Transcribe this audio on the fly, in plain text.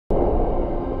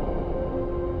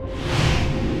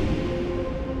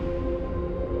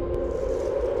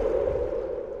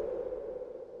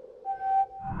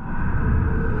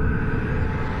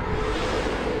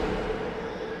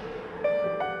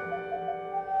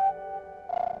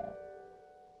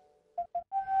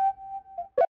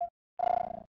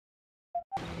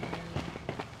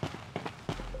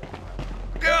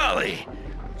golly.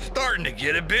 Starting to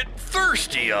get a bit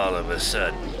thirsty all of a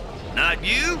sudden. Not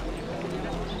you?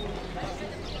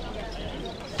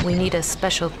 We need a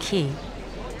special key.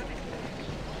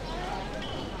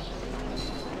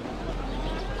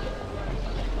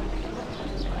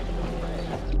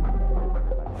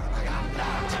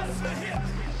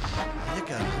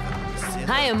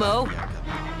 Hi, Mo.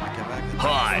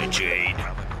 Hi, Jade.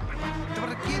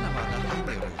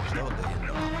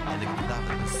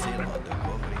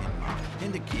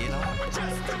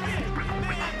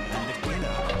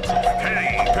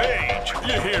 Hey, Paige,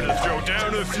 you here to throw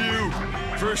down a few?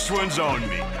 First one's on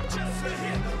me.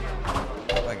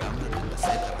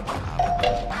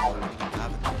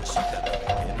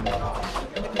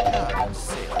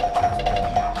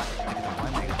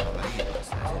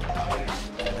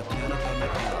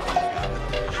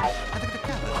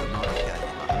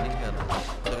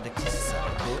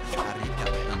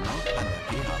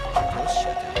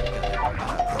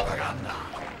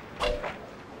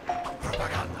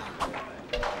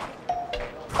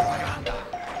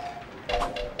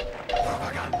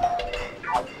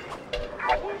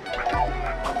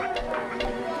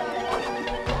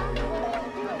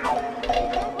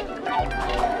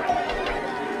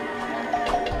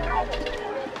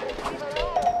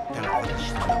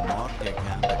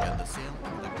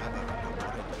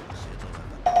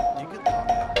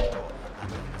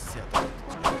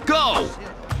 Go!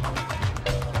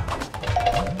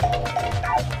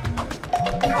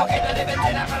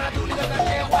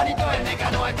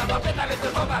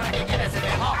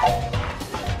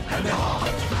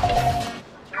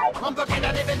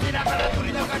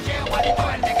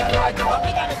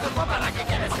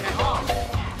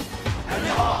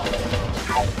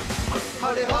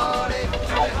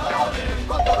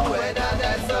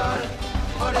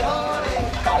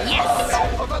 Yes!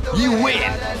 You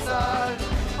win!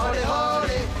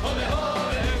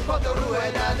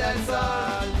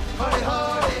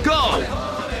 Go!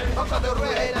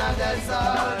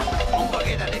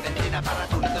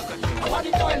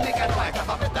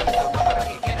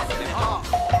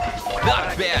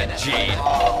 Not bad, Jade.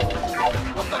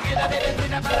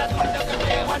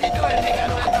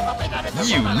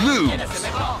 You lose.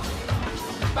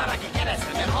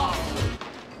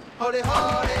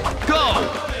 Go!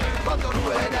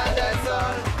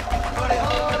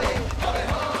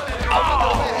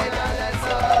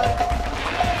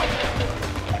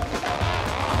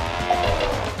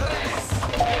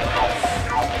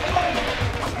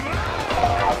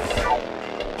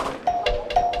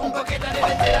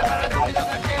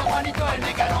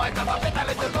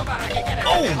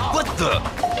 Oh, what the?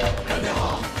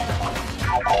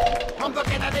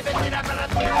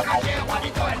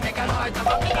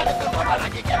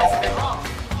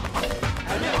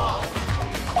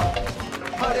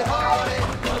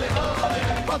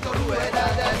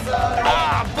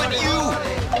 Ah, but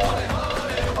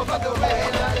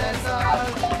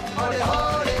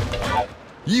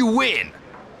you win.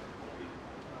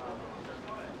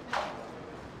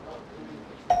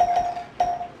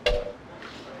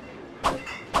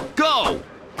 Go!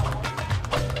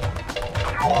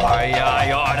 Ay,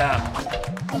 ay, ahora.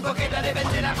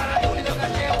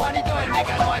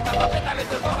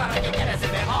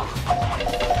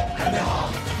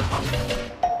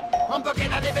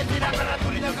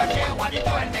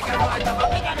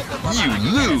 You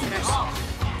lose.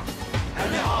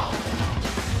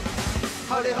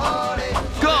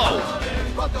 Go!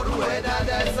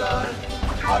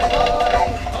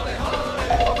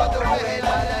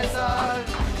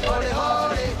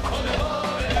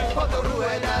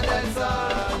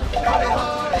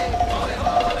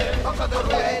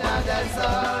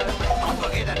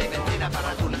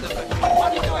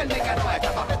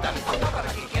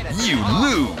 You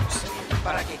lose.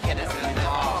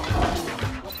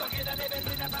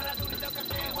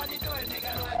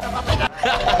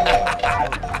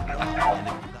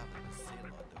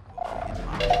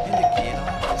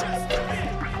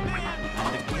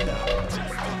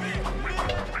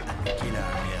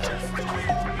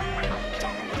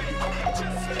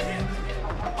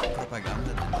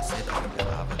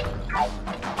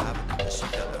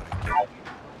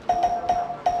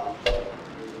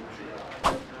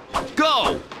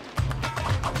 Go!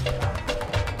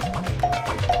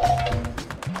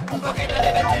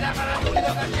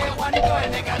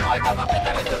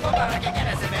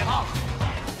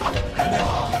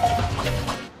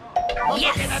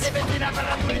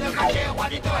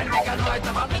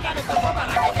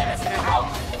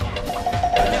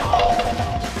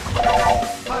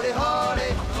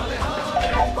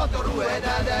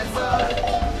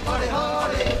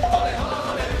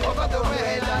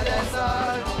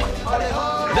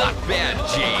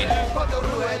 Jade.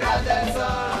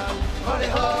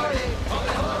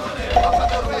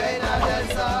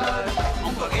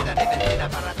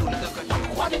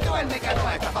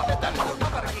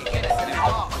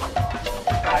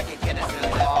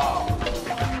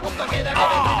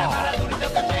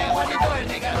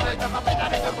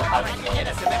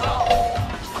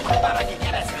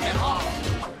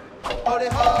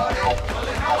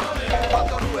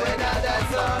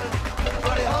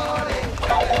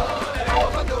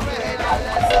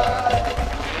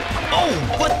 Oh,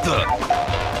 what the?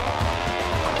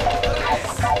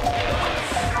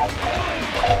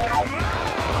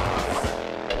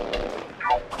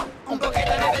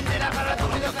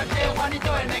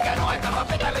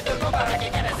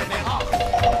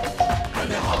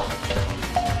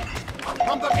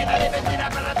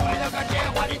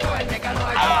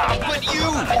 Ah, but you!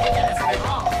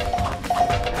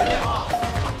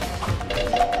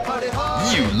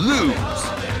 You lose.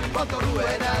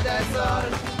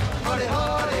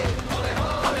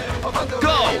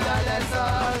 Go!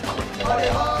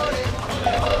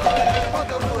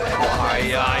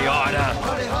 I oughta.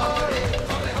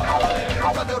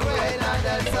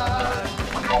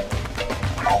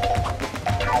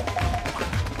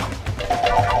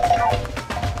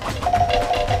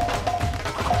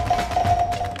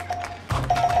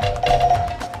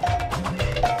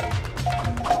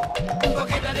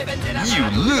 You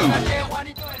lose.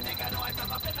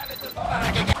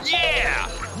 Yeah!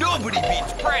 Nobody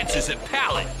beats Francis at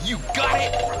Pallet. You got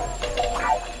it?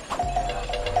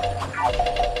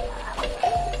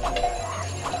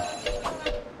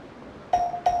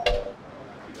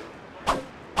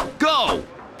 Go!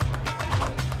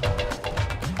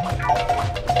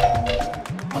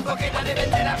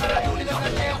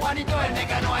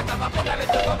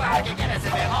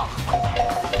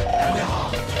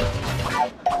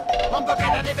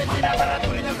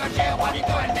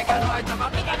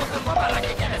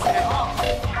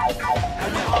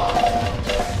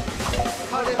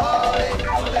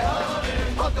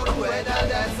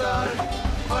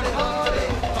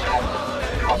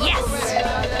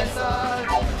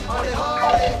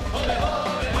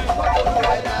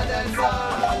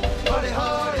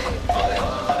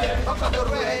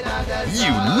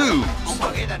 You lose.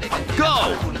 Go!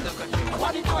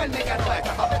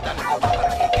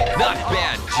 Not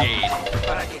bad, Jade.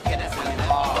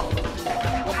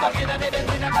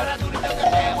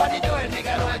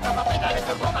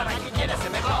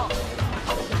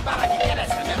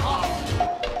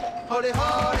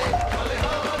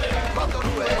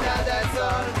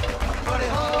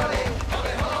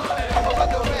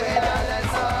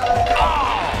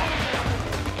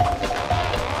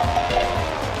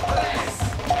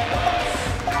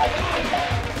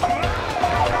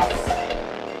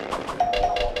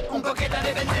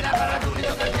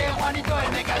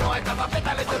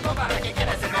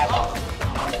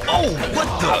 Oh, what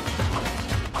the?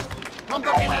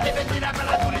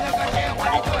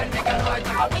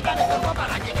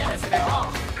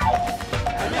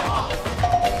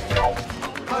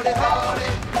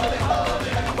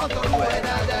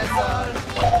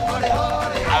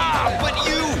 Ah, but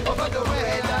you!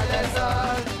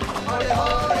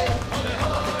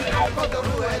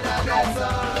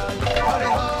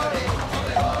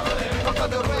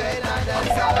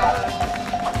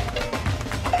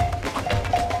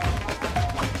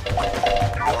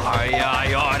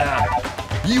 I oughta.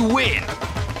 You win.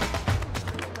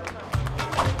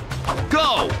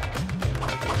 Go!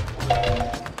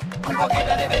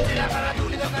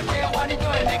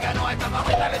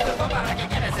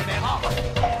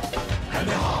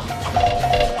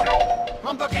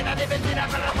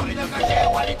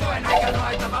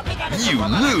 You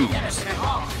lose.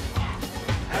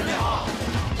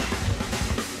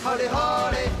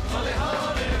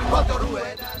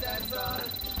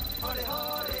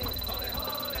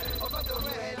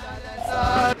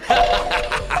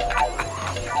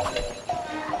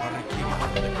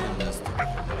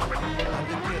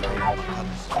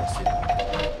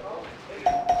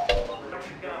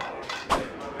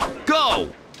 Go!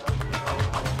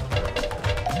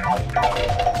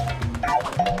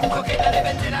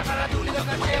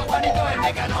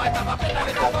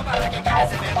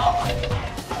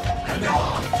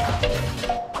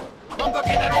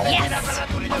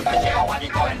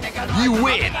 You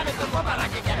win.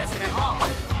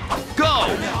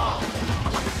 Go!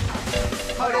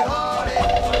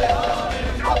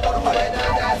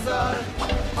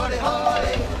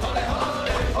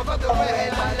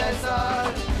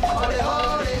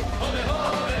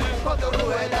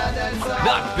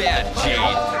 Not bad,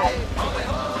 Jade.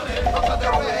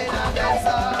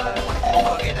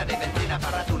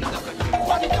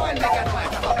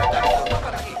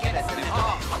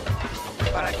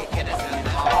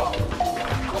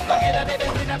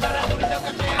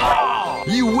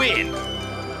 you win.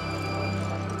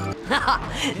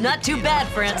 Not too bad,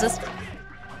 Francis.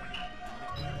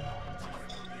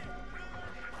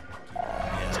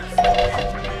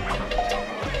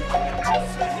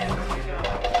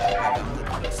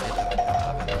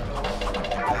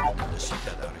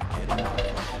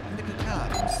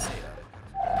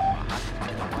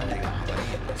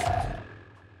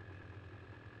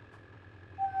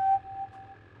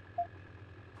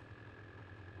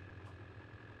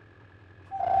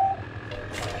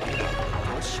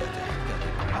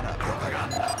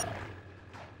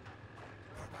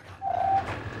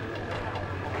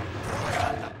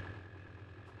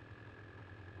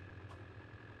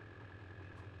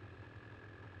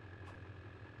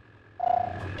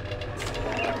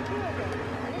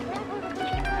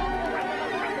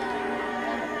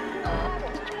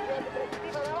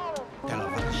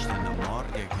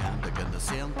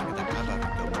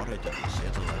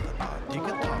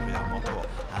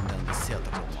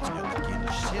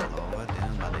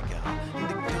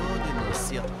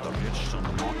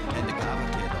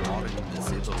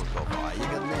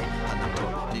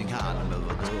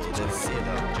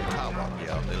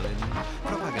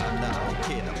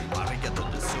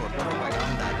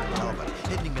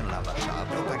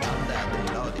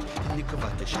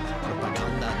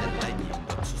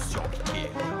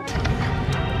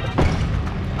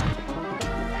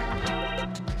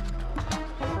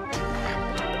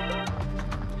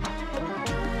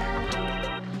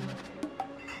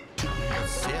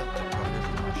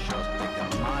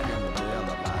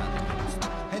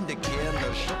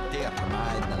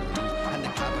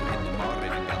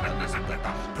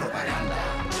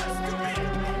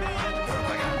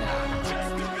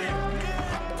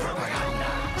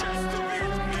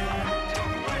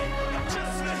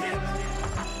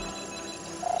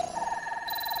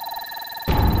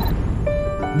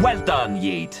 Well done,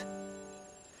 Yeet.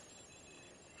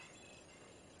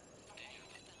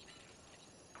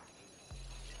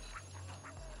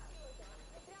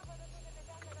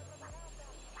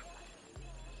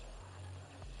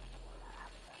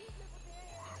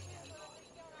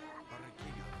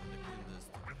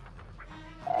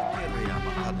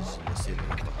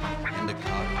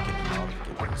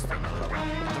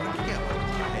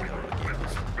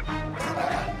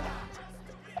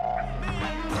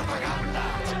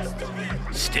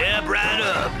 Step right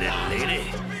up, little lady.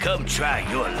 Come try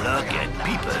your luck at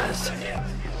Peepers.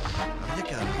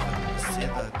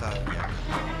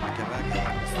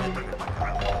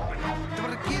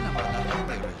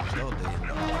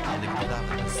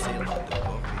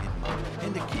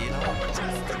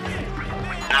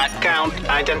 Account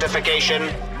identification,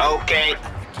 okay.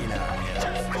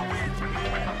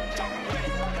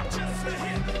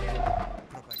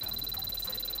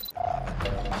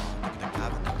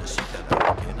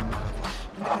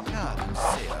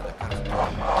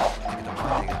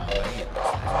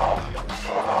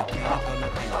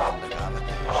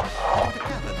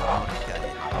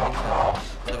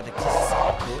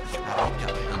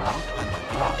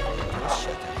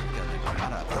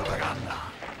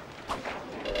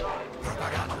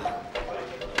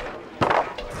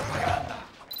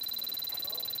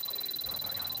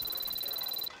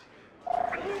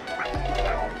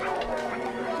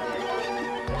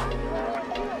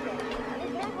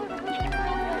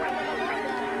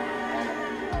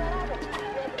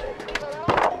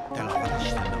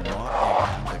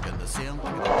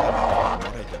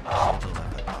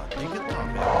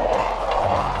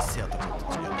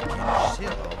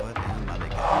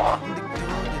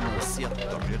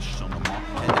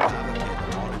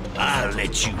 I'll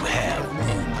let you have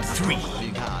room 3.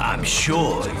 I'm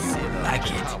sure you'll like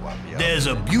it. There's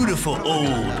a beautiful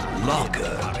old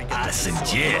locker. I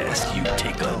suggest you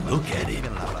take a look at it.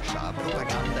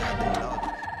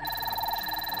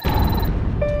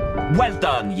 Well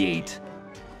done, Yeet.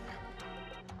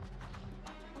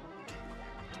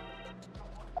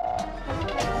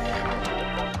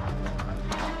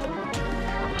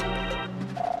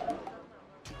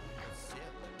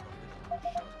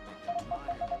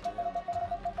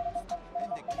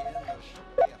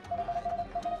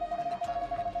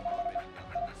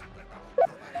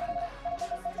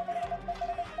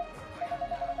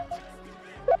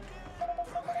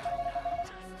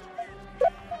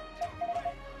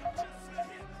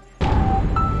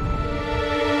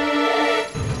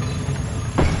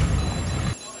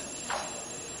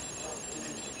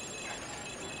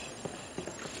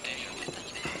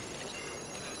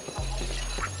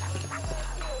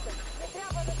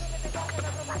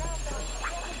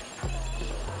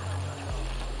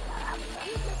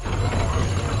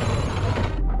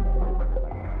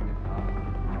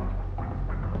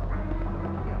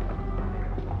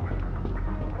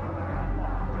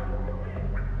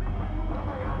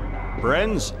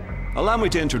 Friends, allow me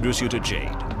to introduce you to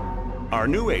Jade, our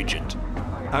new agent.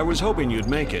 I was hoping you'd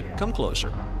make it. Come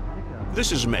closer.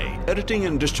 This is May, editing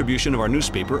and distribution of our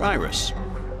newspaper, Iris.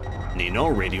 Nino,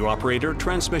 radio operator,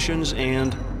 transmissions,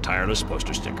 and tireless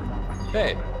poster sticker.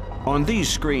 Hey. On these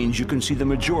screens, you can see the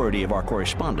majority of our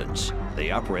correspondents. They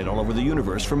operate all over the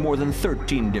universe for more than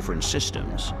 13 different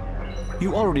systems.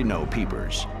 You already know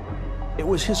Peepers. It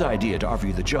was his idea to offer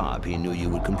you the job. He knew you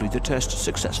would complete the test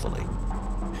successfully.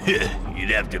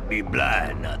 You'd have to be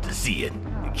blind not to see it.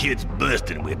 The kid's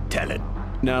bursting with talent.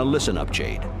 Now listen up,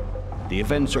 Jade. The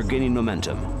events are gaining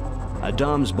momentum. A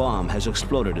Domz bomb has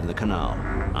exploded in the canal.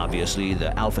 Obviously,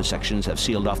 the Alpha sections have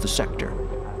sealed off the sector.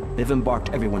 They've embarked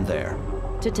everyone there.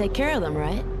 To take care of them,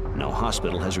 right? No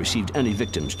hospital has received any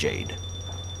victims, Jade.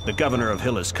 The governor of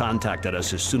Hillis contacted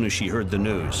us as soon as she heard the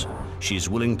news. She's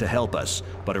willing to help us,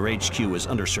 but her HQ is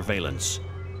under surveillance.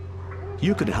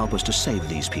 You could help us to save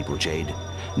these people, Jade.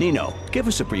 Nino, give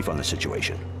us a brief on the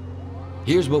situation.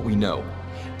 Here's what we know.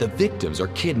 The victims are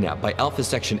kidnapped by Alpha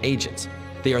Section agents.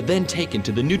 They are then taken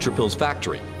to the Neutrophils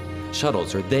factory.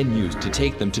 Shuttles are then used to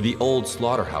take them to the old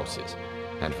slaughterhouses.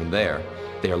 And from there,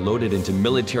 they are loaded into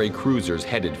military cruisers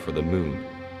headed for the moon.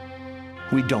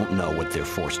 We don't know what they're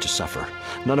forced to suffer.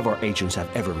 None of our agents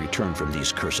have ever returned from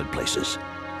these cursed places.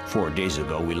 4 days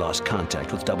ago, we lost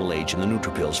contact with Double H in the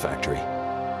Neutrophils factory.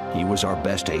 He was our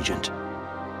best agent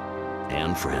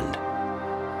and friend.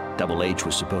 Double H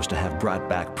was supposed to have brought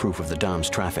back proof of the Domz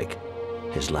traffic.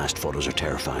 His last photos are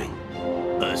terrifying.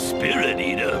 A spirit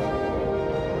eater?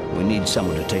 We need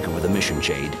someone to take over the mission,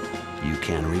 Jade. You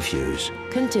can refuse.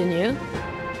 Continue.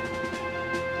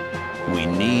 We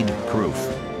need proof.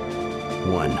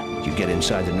 1, you get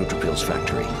inside the Neutrophils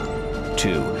factory. 2,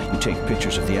 you take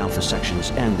pictures of the Alpha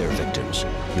sections and their victims.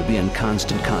 You'll be in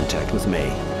constant contact with May.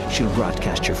 She'll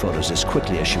broadcast your photos as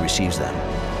quickly as she receives them.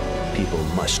 People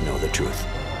must know the truth.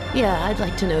 Yeah, I'd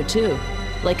like to know too.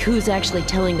 Like who's actually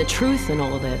telling the truth in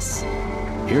all of this.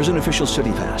 Here's an official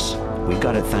city pass. We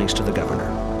got it thanks to the governor.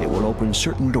 It will open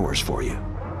certain doors for you.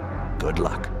 Good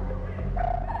luck.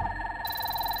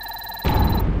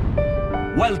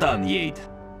 Well done, Yade.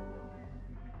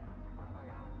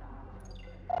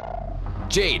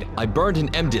 Jade, I burned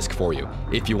an M disk for you,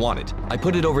 if you want it. I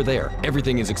put it over there.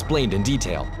 Everything is explained in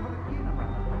detail.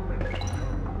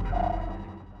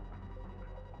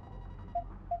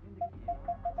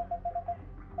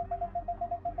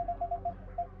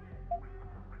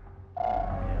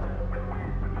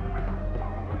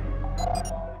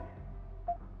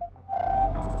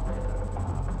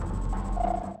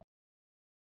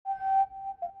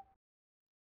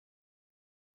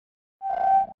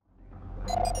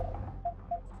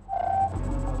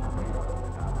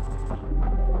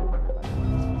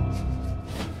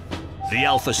 The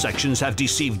Alpha sections have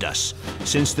deceived us.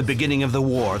 Since the beginning of the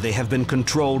war, they have been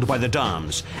controlled by the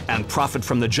Domz and profit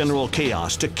from the general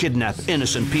chaos to kidnap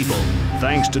innocent people.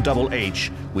 Thanks to Double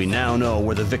H, we now know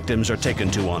where the victims are taken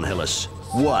to on Hillis.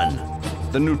 1,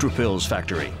 the Neutrophils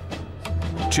factory.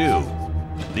 2,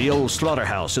 the old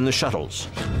slaughterhouse in the shuttles.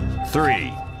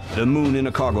 3, the moon in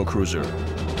a cargo cruiser.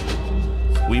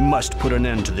 We must put an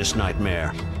end to this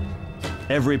nightmare.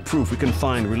 Every proof we can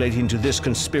find relating to this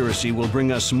conspiracy will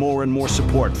bring us more and more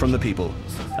support from the people.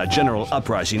 A general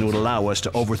uprising would allow us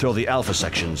to overthrow the Alpha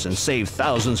sections and save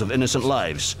thousands of innocent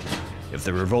lives. If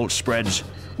the revolt spreads,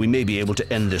 we may be able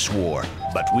to end this war.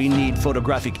 But we need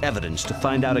photographic evidence to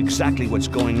find out exactly what's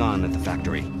going on at the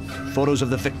factory. Photos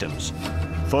of the victims.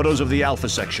 Photos of the Alpha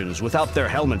sections without their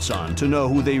helmets on to know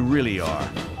who they really are.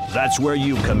 That's where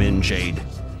you come in, Jade.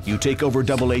 You take over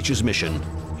Double H's mission.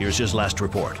 Here's his last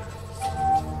report.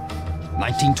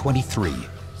 1923.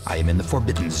 I am in the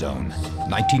Forbidden Zone.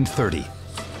 1930.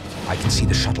 I can see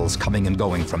the shuttles coming and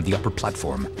going from the upper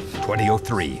platform.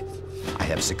 2003. I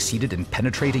have succeeded in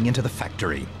penetrating into the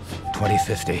factory.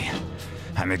 2050.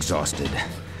 I'm exhausted.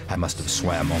 I must have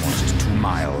swam almost 2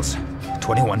 miles.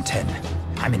 2110.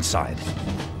 I'm inside.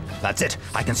 That's it.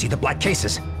 I can see the black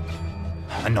cases.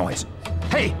 A noise.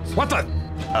 Hey, what the?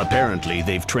 Apparently,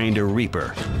 they've trained a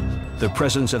Reaper. The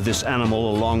presence of this animal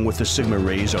along with the Sigma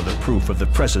rays are the proof of the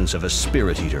presence of a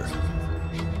spirit eater.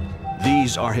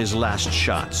 These are his last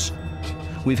shots.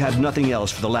 We've had nothing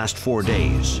else for the last 4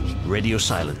 days. Radio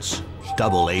silence.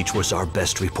 Double H was our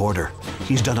best reporter.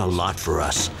 He's done a lot for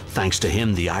us. Thanks to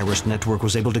him, the Iris network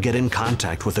was able to get in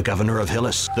contact with the governor of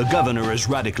Hillis. The governor is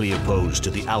radically opposed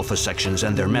to the Alpha sections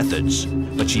and their methods,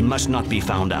 but she must not be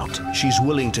found out. She's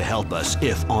willing to help us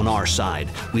if, on our side,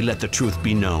 we let the truth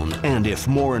be known, and if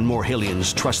more and more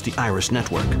Hillians trust the Iris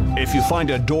network. If you find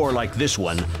a door like this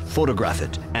one, photograph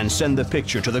it and send the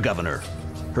picture to the governor.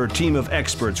 Her team of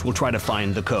experts will try to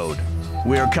find the code.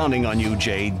 We're counting on you,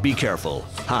 Jade. Be careful.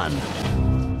 Han.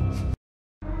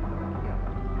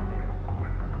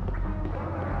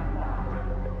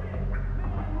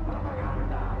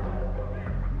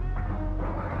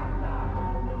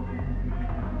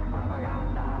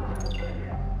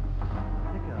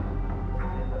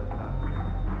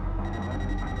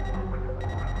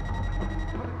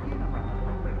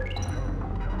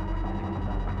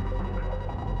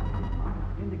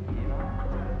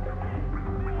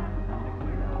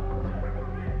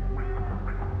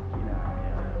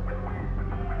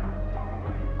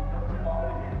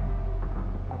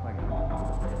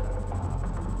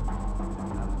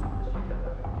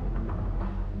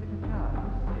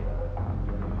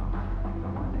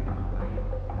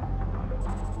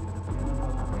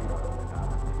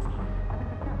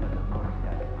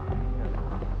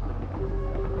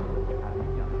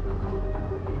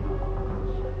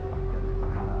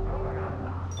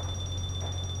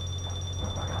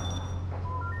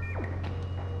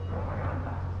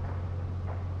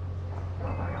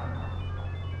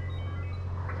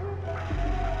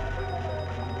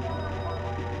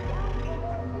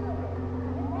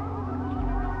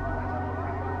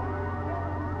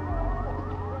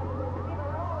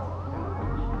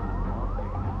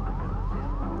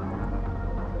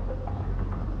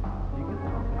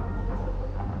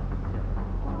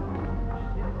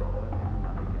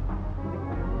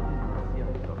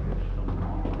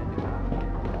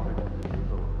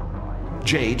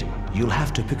 Jade, you'll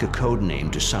have to pick a code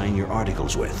name to sign your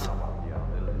articles with.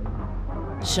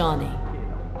 Shawnee.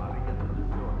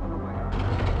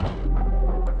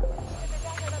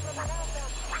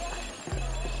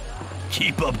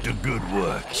 Keep up the good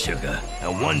work, sugar.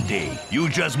 And one day, you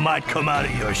just might come out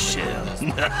of your shell.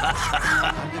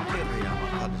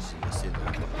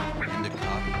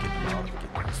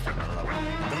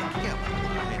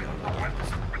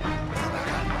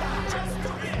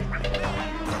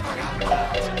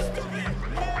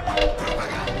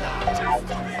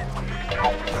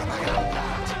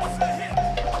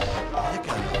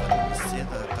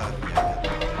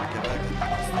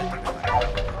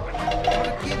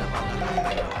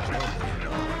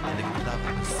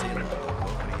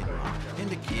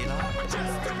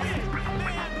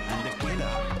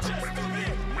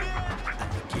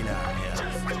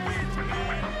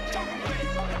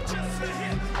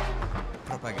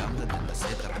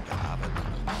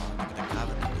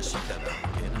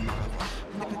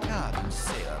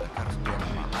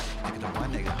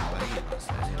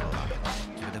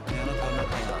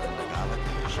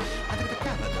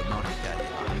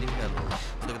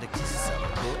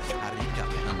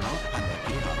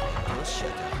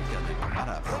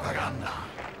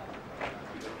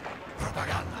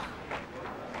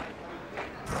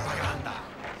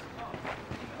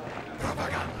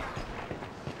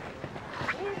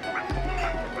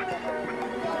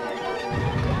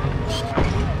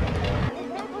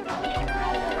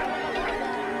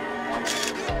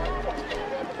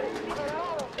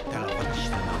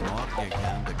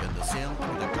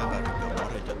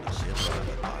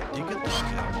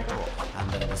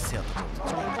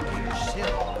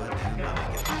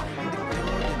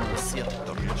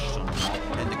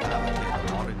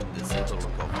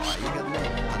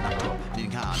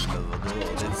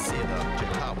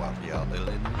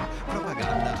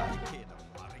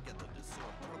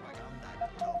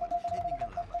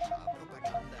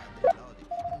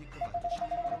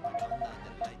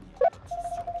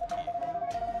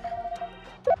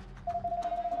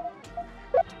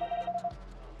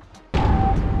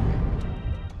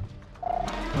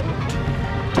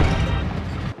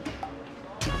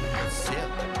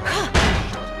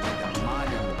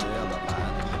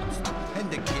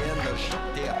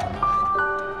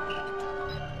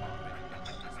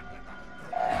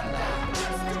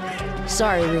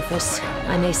 Sorry, Rufus.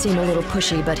 I may seem a little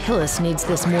pushy, but Hillis needs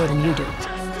this more than you do.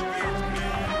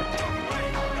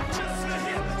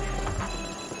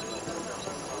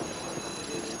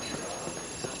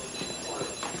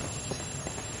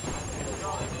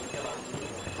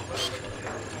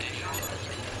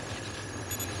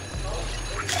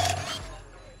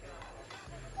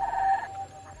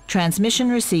 Transmission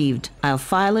received. I'll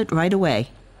file it right away.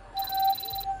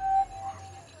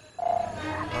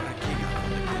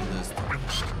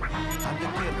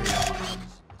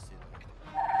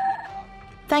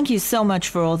 Thank you so much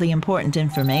for all the important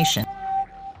information.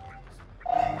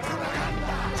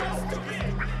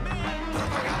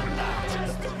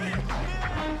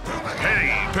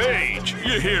 Hey, Paige,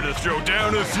 you here to throw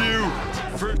down a few?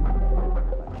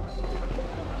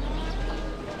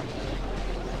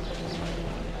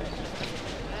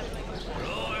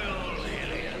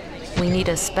 We need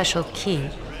a special key.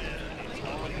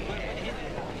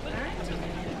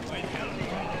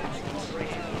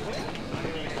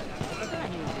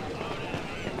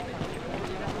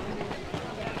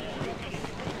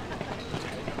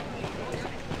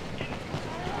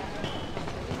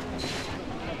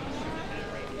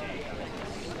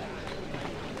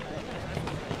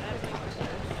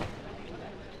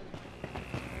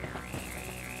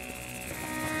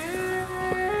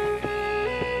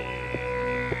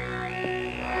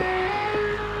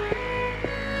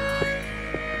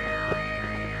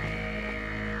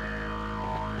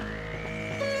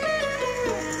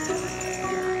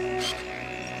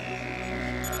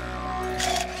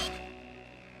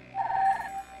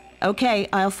 Okay,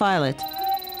 I'll file it.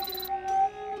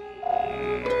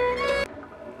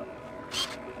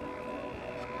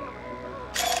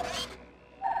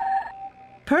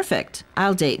 Perfect.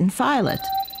 I'll date and file it.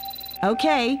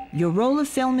 Okay, your roll of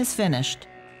film is finished.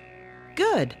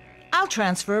 Good. I'll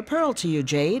transfer a pearl to you,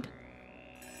 Jade.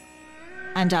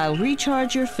 And I'll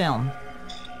recharge your film.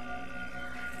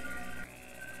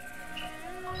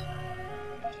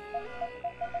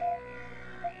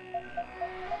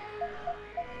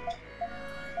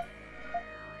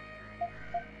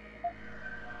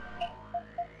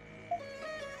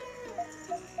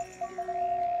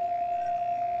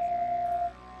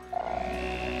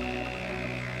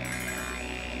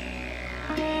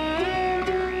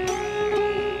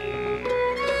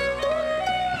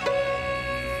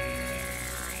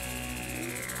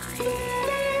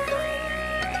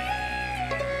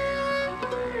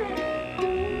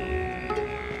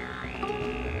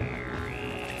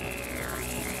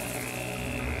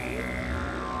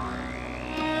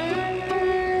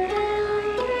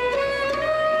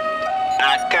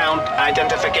 Account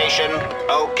identification.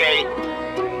 Okay.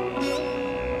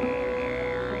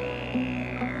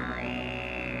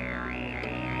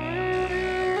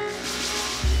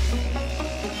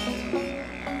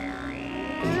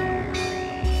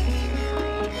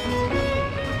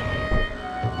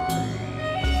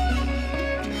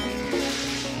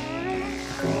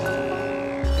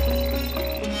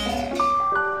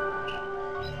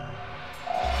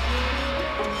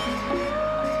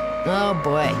 Oh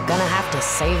boy, gonna have to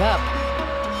save up.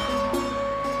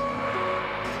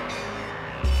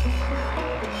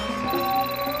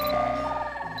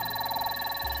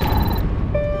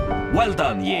 Well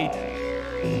done, Yade.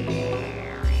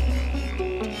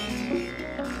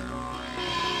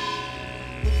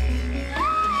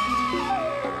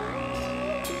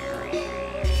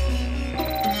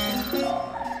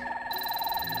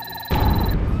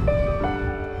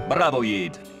 Bravo,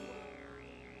 Yade.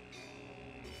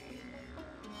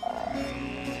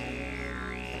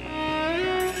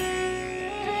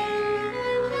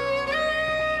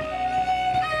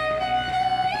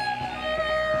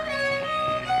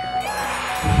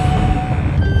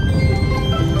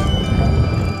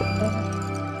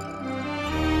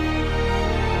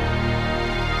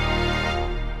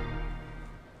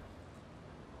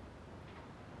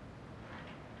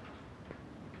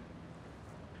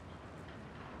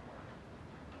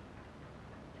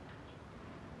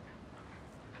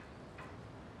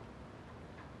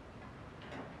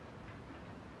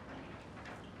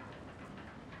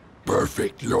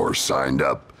 Perfect, you're signed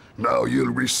up. Now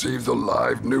you'll receive the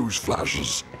live news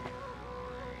flashes.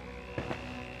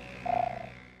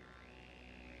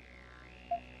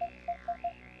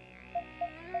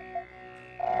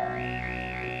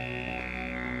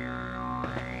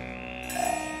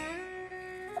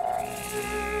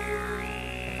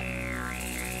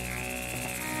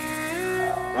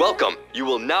 Welcome. You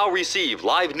will now receive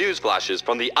live news flashes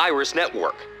from the Iris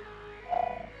Network.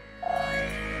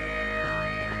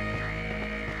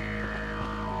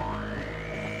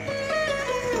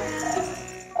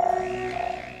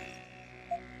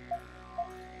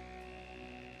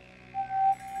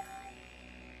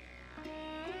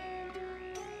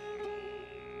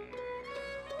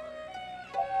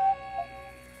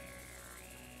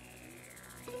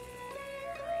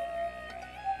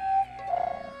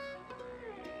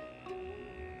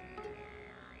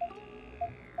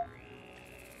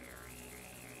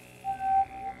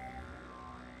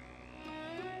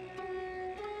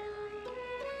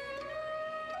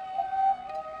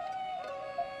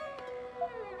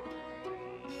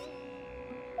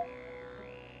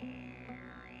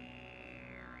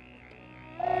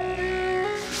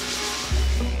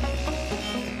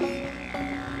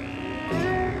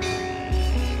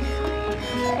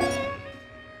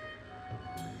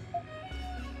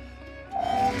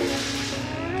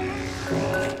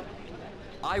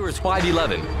 Iris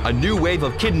 511, a new wave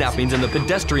of kidnappings in the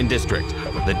pedestrian district.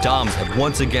 The Domz have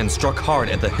once again struck hard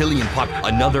at the Hylian pop.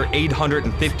 Another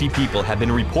 850 people have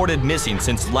been reported missing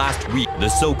since last week. The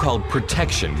so-called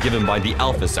protection given by the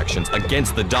Alpha sections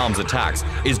against the Domz attacks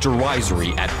is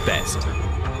derisory at best.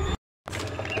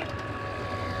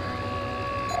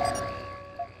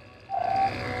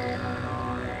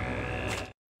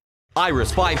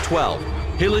 Iris 512.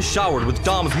 Hill is showered with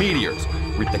Domz meteors.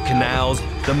 The canals,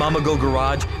 the Mamago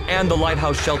garage, and the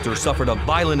lighthouse shelter suffered a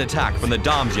violent attack from the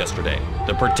Domz yesterday.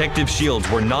 The protective shields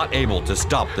were not able to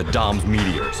stop the Domz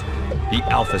meteors. The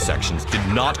Alpha sections did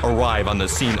not arrive on the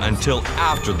scene until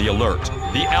after the alert.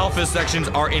 The Alpha sections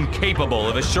are incapable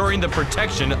of assuring the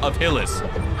protection of Hillis.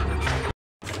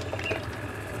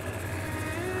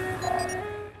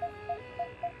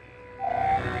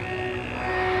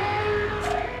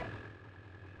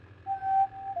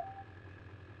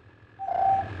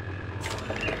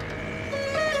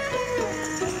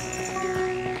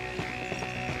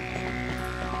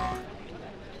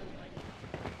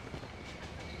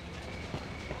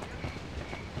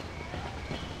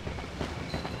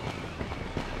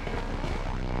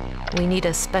 We need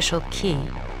a special key.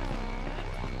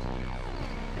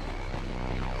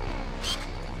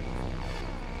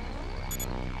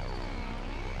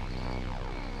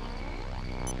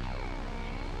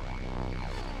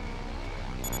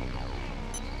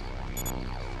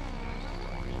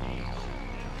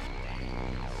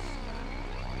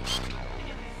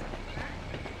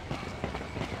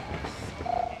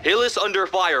 Hill is under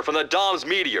fire from the Domz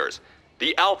meteors.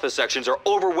 The Alpha sections are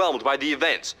overwhelmed by the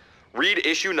events. Read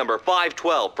issue number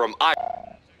 512 from I.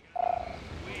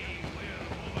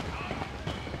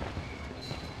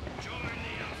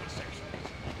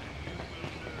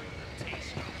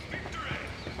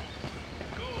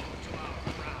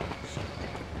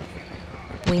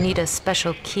 We need a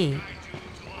special key.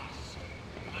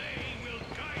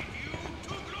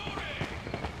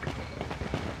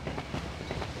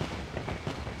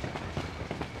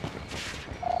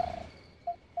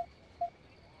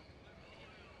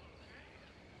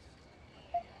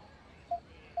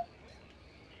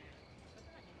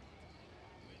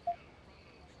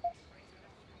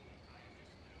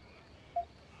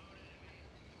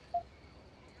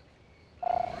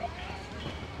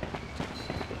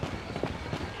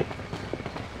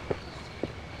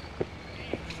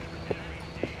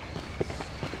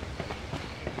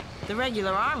 The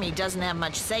regular army doesn't have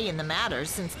much say in the matter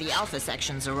since the Alpha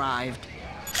sections arrived.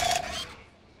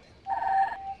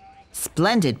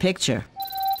 Splendid picture.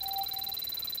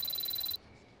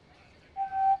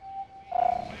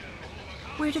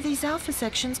 Where do these Alpha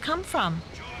sections come from?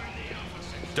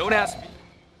 Don't ask me.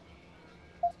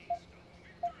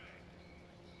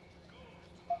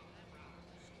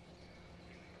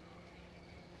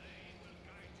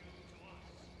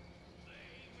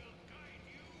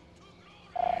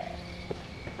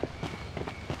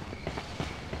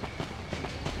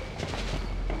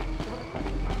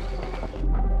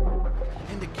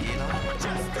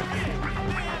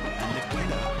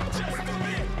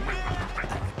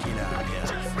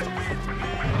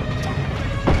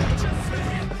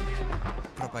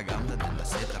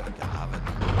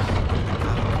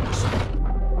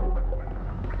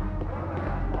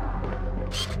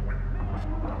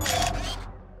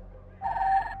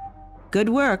 Good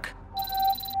work.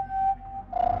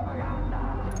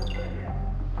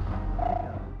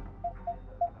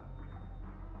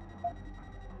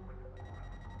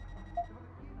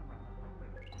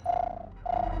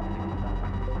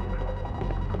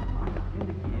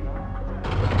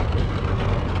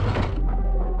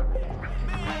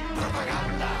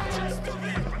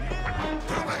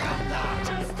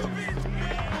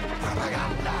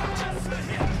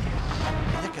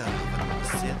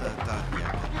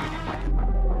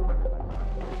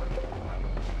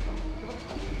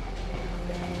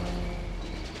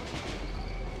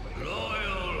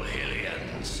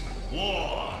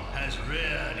 War has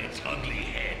reared its ugly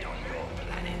head on your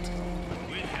planet.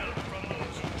 With help from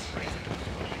those who traitors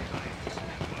mankind's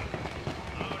network,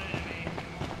 our enemy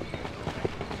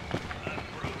have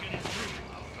broken through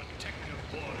our protective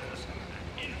borders and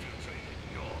infiltrated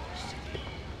your city.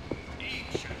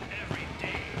 Each and every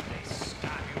day they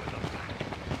stab you in the back.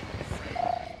 Friend.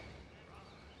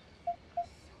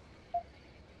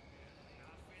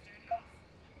 Enough is enough.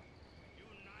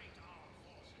 Unite our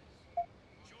forces.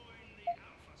 Join the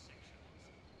Alpha sections,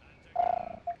 and together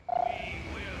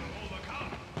we will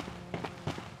overcome.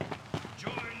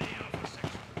 Join the Alpha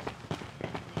sections.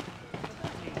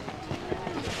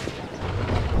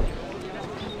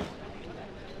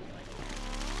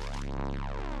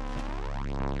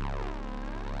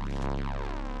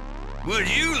 Would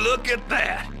you look at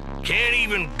that? Can't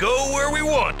even go where we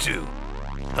want to.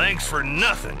 Thanks for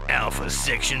nothing, Alpha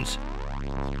Sections.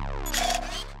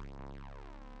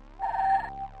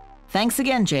 Thanks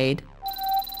again, Jade.